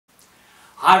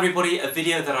Hi everybody, a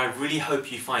video that I really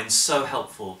hope you find so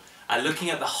helpful,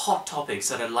 looking at the hot topics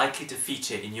that are likely to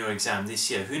feature in your exam this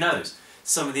year. Who knows,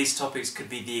 some of these topics could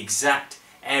be the exact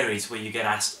areas where you get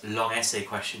asked long essay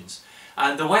questions.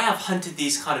 And the way I've hunted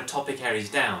these kind of topic areas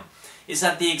down is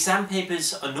that the exam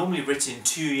papers are normally written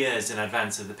 2 years in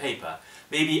advance of the paper,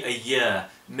 maybe a year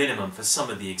minimum for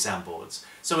some of the exam boards.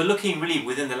 So we're looking really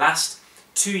within the last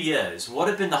 2 years, what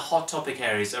have been the hot topic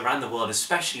areas around the world,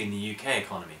 especially in the UK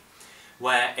economy,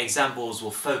 where exam boards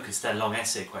will focus their long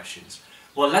essay questions.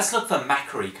 Well, let's look for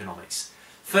macroeconomics.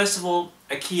 First of all,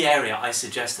 a key area I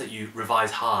suggest that you revise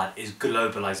hard is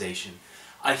globalization.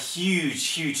 A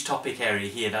huge topic area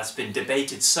here that's been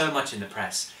debated so much in the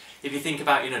press. If you think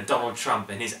about, Donald Trump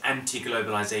and his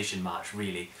anti-globalization march,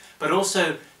 really, but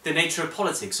also the nature of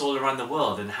politics all around the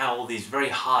world and how all these very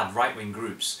hard right-wing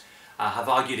groups have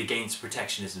argued against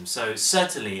protectionism. So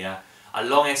certainly a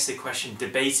long essay question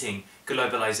debating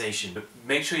globalization, but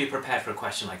make sure you're prepared for a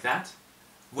question like that.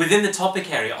 Within the topic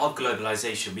area of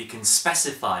globalization, we can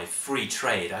specify free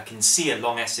trade. I can see a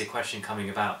long essay question coming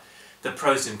about the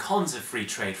pros and cons of free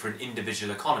trade for an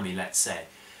individual economy, let's say.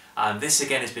 This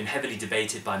again has been heavily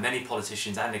debated by many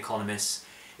politicians and economists.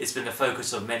 It's been the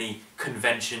focus of many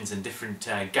conventions and different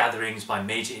gatherings by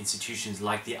major institutions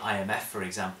like the IMF, for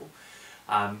example.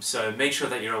 So make sure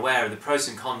that you're aware of the pros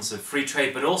and cons of free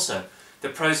trade, but also the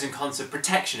pros and cons of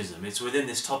protectionism. It's within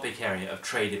this topic area of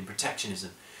trade and protectionism.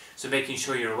 So making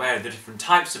sure you're aware of the different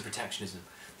types of protectionism,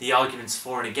 the arguments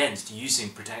for and against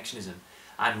using protectionism,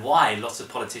 and why lots of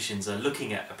politicians are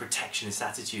looking at a protectionist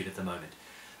attitude at the moment.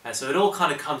 So it all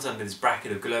kind of comes under this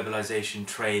bracket of globalization,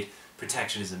 trade,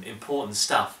 protectionism, important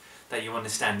stuff that you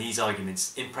understand these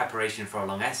arguments in preparation for a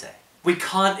long essay. We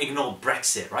can't ignore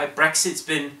Brexit, right? Brexit's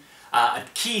been a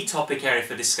key topic area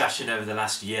for discussion over the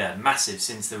last year, massive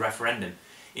since the referendum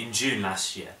in June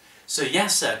last year. So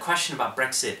yes, a question about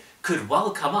Brexit could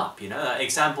well come up,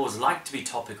 exam boards like to be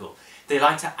topical. They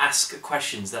like to ask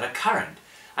questions that are current,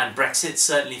 and Brexit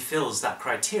certainly fills that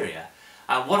criteria.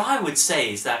 What I would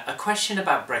say is that a question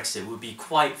about Brexit would be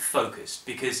quite focused,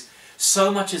 because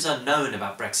so much is unknown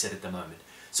about Brexit at the moment.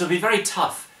 So it'd be very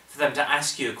tough for them to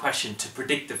ask you a question to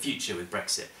predict the future with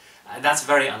Brexit. That's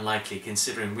very unlikely,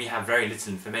 considering we have very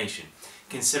little information,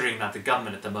 considering that the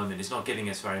government at the moment is not giving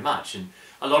us very much, and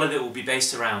a lot of it will be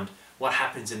based around what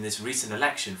happens in this recent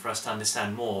election for us to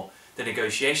understand more the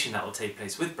negotiation that will take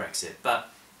place with Brexit.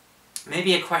 But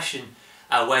maybe a question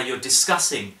where you're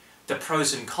discussing the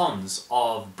pros and cons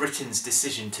of Britain's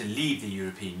decision to leave the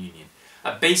European Union.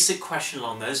 A basic question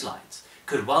along those lines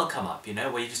could well come up,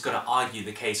 where you just got to argue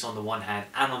the case on the one hand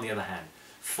and on the other hand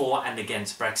for and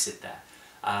against Brexit there.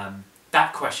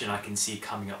 That question I can see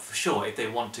coming up for sure if they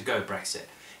want to go Brexit.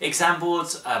 Exam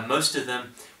boards, most of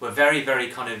them were very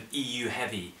kind of EU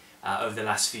heavy over the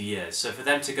last few years. So for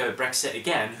them to go Brexit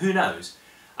again, who knows?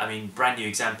 I mean, brand new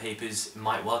exam papers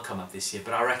might well come up this year,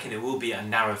 but I reckon it will be a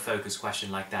narrow focus question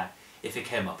like that if it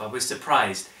came up. I was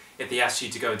surprised if they asked you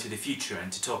to go into the future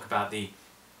and to talk about the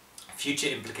future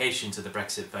implications of the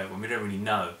Brexit vote when we don't really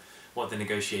know what the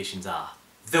negotiations are.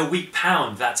 The weak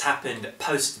pound that's happened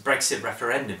post-Brexit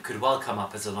referendum could well come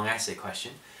up as a long essay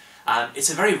question.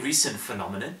 It's a very recent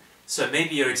phenomenon, so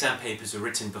maybe your exam papers were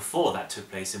written before that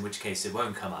took place, in which case it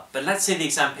won't come up. But let's say the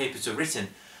exam papers were written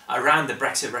around the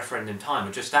Brexit referendum time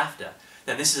or just after,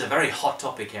 then this is a very hot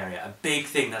topic area, a big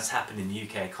thing that's happened in the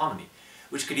UK economy,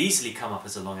 which could easily come up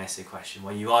as a long essay question,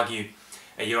 where you argue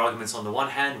your arguments on the one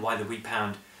hand, why the weak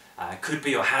pound could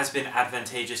be or has been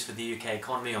advantageous for the UK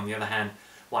economy, on the other hand,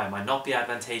 why it might not be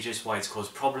advantageous, why it's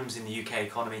caused problems in the UK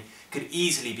economy, could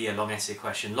easily be a long essay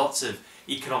question. Lots of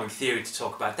economic theory to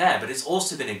talk about there, but it's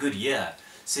also been a good year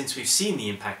since we've seen the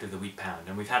impact of the weak pound,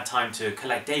 and we've had time to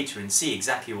collect data and see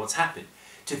exactly what's happened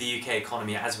to the UK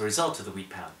economy as a result of the weak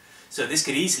pound. So this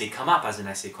could easily come up as an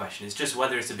essay question. It's just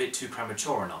whether it's a bit too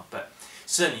premature or not, but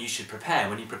certainly you should prepare.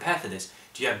 When you prepare for this,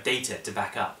 do you have data to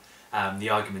back up the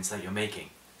arguments that you're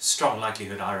making? Strong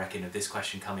likelihood, I reckon, of this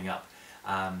question coming up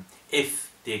if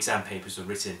the exam papers were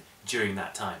written during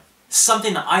that time.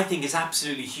 Something that I think is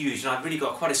absolutely huge, and I've really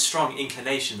got quite a strong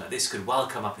inclination that this could well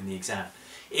come up in the exam,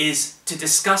 is to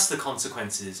discuss the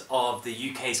consequences of the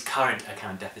UK's current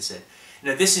account deficit.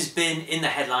 This has been in the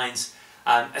headlines,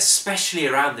 especially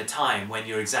around the time when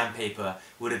your exam paper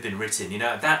would have been written.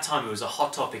 At that time it was a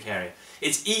hot topic area.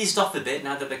 It's eased off a bit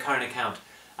now that the current account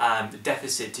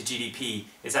deficit to GDP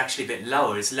is actually a bit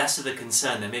lower. It's less of a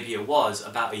concern than maybe it was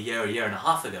about a year and a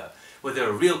half ago, where there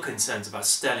are real concerns about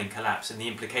sterling collapse and the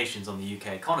implications on the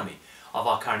UK economy of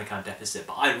our current account deficit.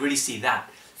 But I really see that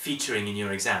featuring in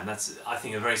your exam. That's, I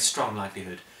think, a very strong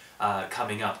likelihood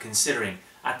coming up, considering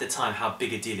at the time how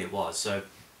big a deal it was. So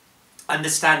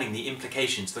understanding the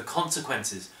implications, the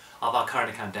consequences of our current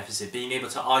account deficit, being able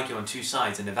to argue on two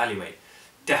sides and evaluate,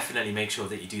 definitely make sure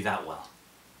that you do that well.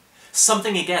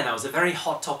 Something again that was a very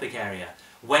hot topic area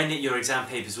when your exam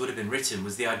papers would have been written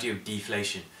was the idea of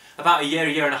deflation. About a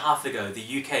year and a half ago,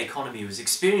 the UK economy was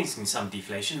experiencing some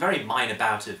deflation, very minor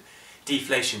bout of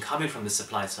deflation coming from the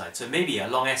supply side. So maybe a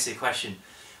long essay question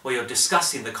where you're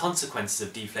discussing the consequences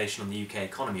of deflation on the UK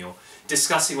economy, or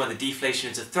discussing whether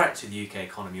deflation is a threat to the UK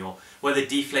economy, or whether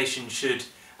deflation should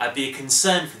be a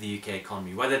concern for the UK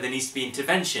economy, whether there needs to be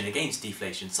intervention against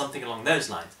deflation, something along those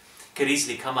lines could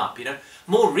easily come up.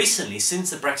 More recently, since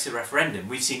the Brexit referendum,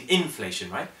 we've seen inflation,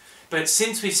 right? But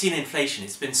since we've seen inflation,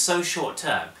 it's been so short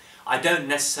term, I don't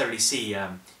necessarily see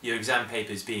your exam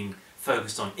papers being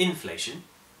focused on inflation,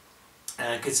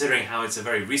 considering how it's a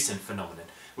very recent phenomenon,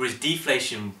 whereas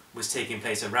deflation was taking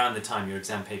place around the time your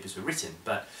exam papers were written.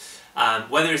 But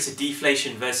whether it's a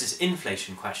deflation versus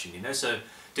inflation question, so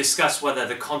discuss whether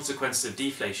the consequences of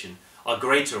deflation are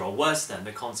greater or worse than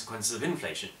the consequences of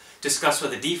inflation. Discuss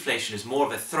whether deflation is more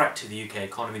of a threat to the UK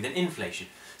economy than inflation.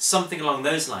 Something along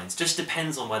those lines. Just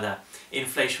depends on whether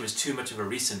inflation was too much of a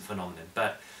recent phenomenon.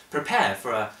 But prepare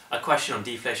for a question on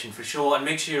deflation for sure, and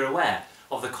make sure you're aware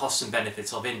of the costs and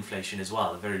benefits of inflation as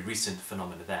well, a very recent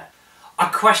phenomenon there. A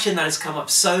question that has come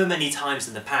up so many times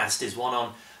in the past is one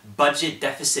on budget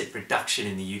deficit reduction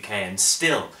in the UK, and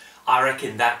still I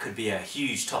reckon that could be a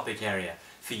huge topic area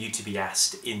for you to be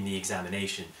asked in the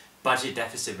examination. Budget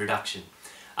deficit reduction.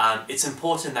 It's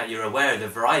important that you're aware of the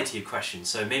variety of questions,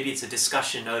 so maybe it's a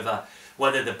discussion over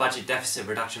whether the budget deficit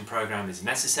reduction program is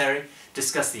necessary,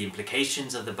 discuss the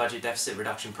implications of the budget deficit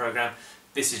reduction program.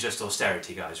 This is just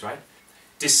austerity, guys, right?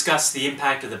 Discuss the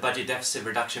impact of the budget deficit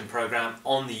reduction program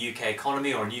on the UK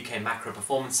economy or on UK macro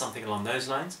performance, something along those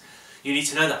lines. You need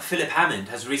to know that Philip Hammond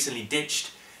has recently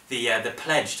ditched the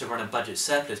pledge to run a budget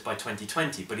surplus by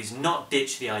 2020, but he's not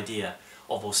ditched the idea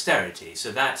of austerity.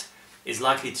 So that is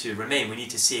likely to remain. We need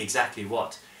to see exactly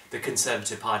what the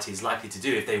Conservative Party is likely to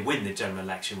do if they win the general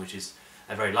election, which is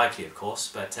very likely, of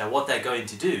course. But what they're going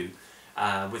to do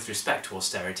with respect to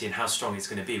austerity and how strong it's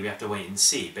going to be, we have to wait and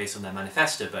see based on their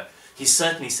manifesto. But he's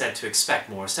certainly said to expect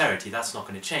more austerity. That's not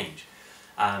going to change.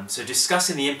 So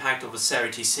discussing the impact of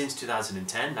austerity since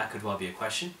 2010, that could well be a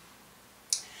question.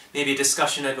 Maybe a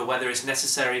discussion over whether it's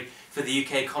necessary for the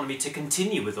UK economy to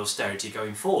continue with austerity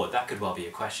going forward. That could well be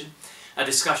a question. A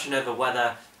discussion over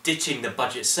whether ditching the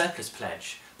budget surplus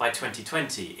pledge by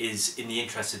 2020 is in the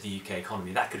interest of the UK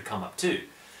economy. That could come up too.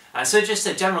 So just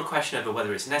a general question over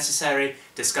whether it's necessary,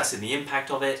 discussing the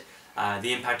impact of it,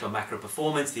 the impact on macro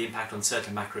performance, the impact on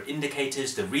certain macro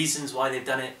indicators, the reasons why they've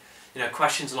done it.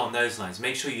 Questions along those lines.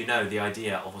 Make sure you know the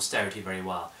idea of austerity very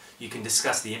well. You can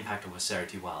discuss the impact of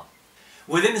austerity well.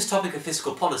 Within this topic of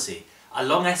fiscal policy, a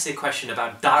long essay question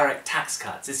about direct tax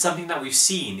cuts. It's something that we've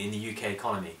seen in the UK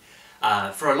economy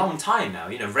for a long time now.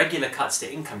 Regular cuts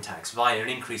to income tax via an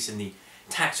increase in the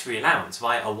tax-free allowance,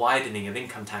 via a widening of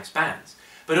income tax bands,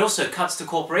 but also cuts to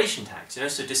corporation tax,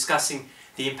 so discussing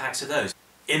the impacts of those.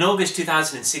 In August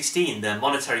 2016, the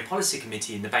Monetary Policy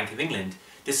Committee in the Bank of England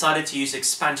decided to use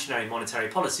expansionary monetary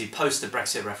policy post the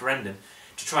Brexit referendum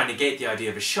to try and negate the idea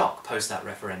of a shock post that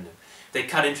referendum. They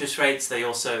cut interest rates, they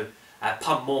also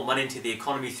pumped more money into the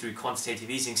economy through quantitative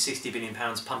easing, £60 billion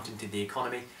pumped into the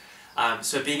economy.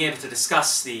 So being able to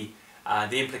discuss the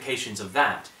implications of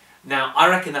that. Now, I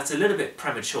reckon that's a little bit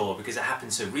premature because it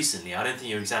happened so recently. I don't think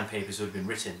your exam papers would have been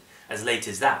written as late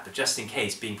as that, but just in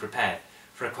case, being prepared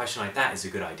for a question like that is a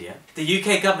good idea. The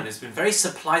UK government has been very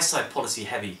supply-side policy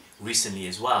heavy recently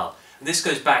as well. And this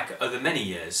goes back over many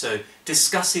years, so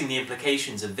discussing the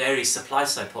implications of various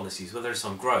supply-side policies, whether it's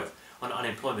on growth, on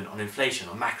unemployment, on inflation,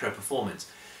 on macro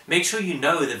performance. Make sure you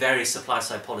know the various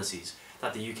supply-side policies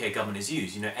that the UK government has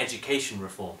used. Education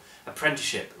reform,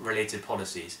 apprenticeship-related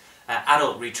policies,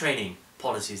 adult retraining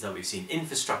policies that we've seen,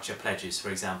 infrastructure pledges, for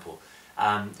example,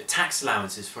 tax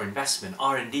allowances for investment,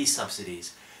 R&D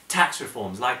subsidies, tax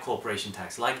reforms like corporation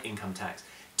tax, like income tax,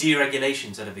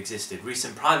 deregulations that have existed,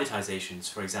 recent privatisations,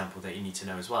 for example, that you need to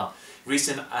know as well,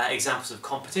 recent examples of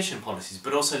competition policies,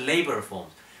 but also labour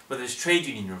reforms, whether it's trade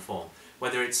union reform,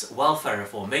 whether it's welfare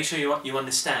reform. Make sure you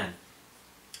understand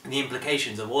the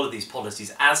implications of all of these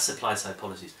policies as supply-side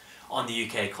policies on the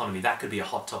UK economy. That could be a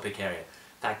hot topic area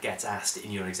that gets asked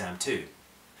in your exam too.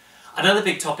 Another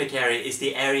big topic area is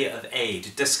the area of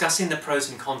aid, discussing the pros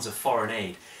and cons of foreign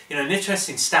aid. An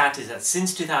interesting stat is that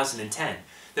since 2010,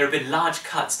 there have been large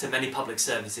cuts to many public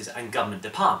services and government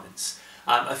departments.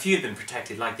 A few have been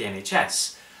protected, like the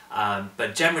NHS,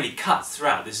 but generally cuts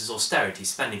throughout. This is austerity,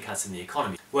 spending cuts in the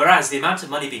economy. Whereas the amount of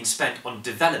money being spent on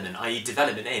development, i.e.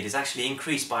 development aid, is actually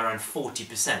increased by around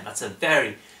 40%. That's a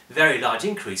very, very large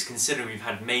increase considering we've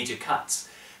had major cuts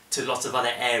to lots of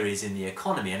other areas in the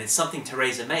economy. And it's something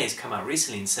Theresa May has come out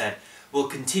recently and said will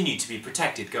continue to be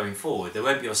protected going forward. There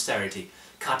won't be austerity,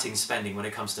 cutting spending when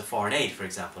it comes to foreign aid, for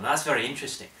example. Now that's very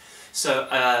interesting. So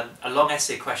a long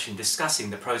essay question discussing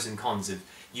the pros and cons of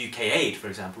UK aid, for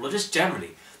example, or just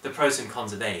generally the pros and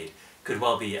cons of aid could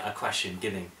well be a question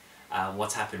given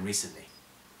what's happened recently.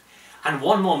 And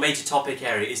one more major topic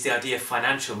area is the idea of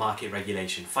financial market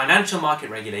regulation. Financial market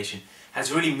regulation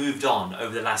has really moved on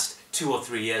over the last 2 or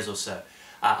 3 years or so.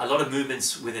 A lot of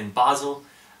movements within Basel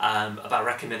about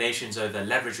recommendations over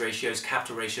leverage ratios,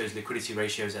 capital ratios, liquidity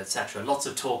ratios, etc. Lots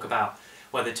of talk about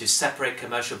whether to separate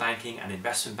commercial banking and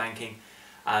investment banking.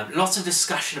 Lots of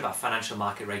discussion about financial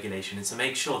market regulation and to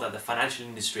make sure that the financial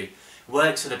industry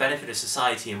works for the benefit of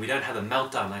society and we don't have a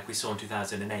meltdown like we saw in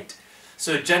 2008.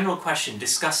 So a general question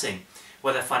discussing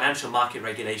whether financial market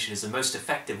regulation is the most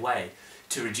effective way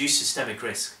to reduce systemic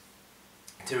risk,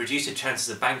 to reduce the chances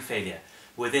of bank failure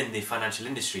within the financial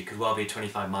industry could well be a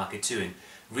 25 market too, and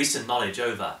recent knowledge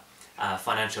over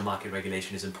financial market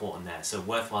regulation is important there, so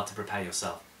worthwhile to prepare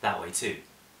yourself that way too.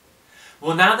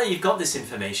 Well, now that you've got this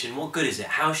information, what good is it?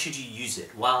 How should you use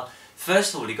it? Well,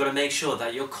 first of all, you've got to make sure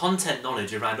that your content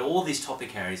knowledge around all these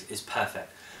topic areas is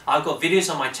perfect. I've got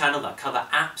videos on my channel that cover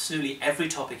absolutely every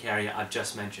topic area I've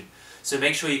just mentioned. So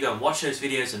make sure you go and watch those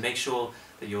videos and make sure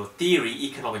that your theory,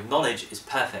 economic knowledge is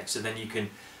perfect, so then you can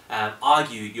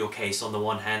argue your case on the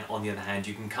one hand, on the other hand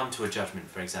you can come to a judgment,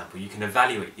 for example. You can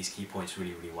evaluate these key points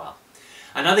really, really well.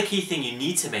 Another key thing you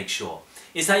need to make sure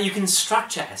is that you can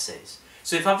structure essays.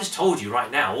 So if I've just told you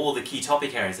right now all the key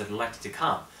topic areas that are likely to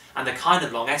come and the kind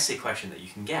of long essay question that you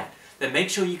can get, then make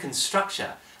sure you can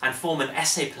structure and form an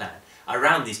essay plan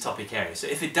around these topic areas. So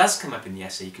if it does come up in the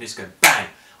essay, you can just go bang,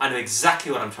 I know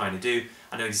exactly what I'm trying to do,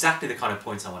 I know exactly the kind of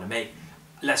points I want to make,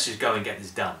 let's just go and get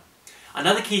this done.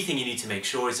 Another key thing you need to make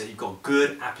sure is that you've got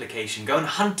good application. Go and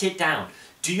hunt it down,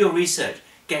 do your research,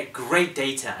 get great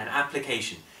data and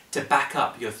application to back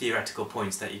up your theoretical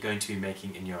points that you're going to be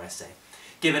making in your essay.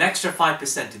 Give an extra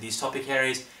 5% to these topic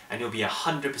areas and you'll be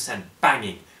 100%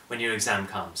 banging when your exam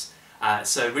comes.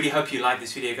 So really hope you like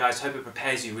this video, guys. Hope it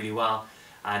prepares you really well.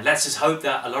 And let's just hope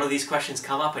that a lot of these questions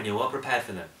come up and you're well prepared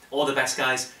for them. All the best,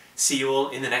 guys. See you all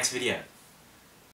in the next video.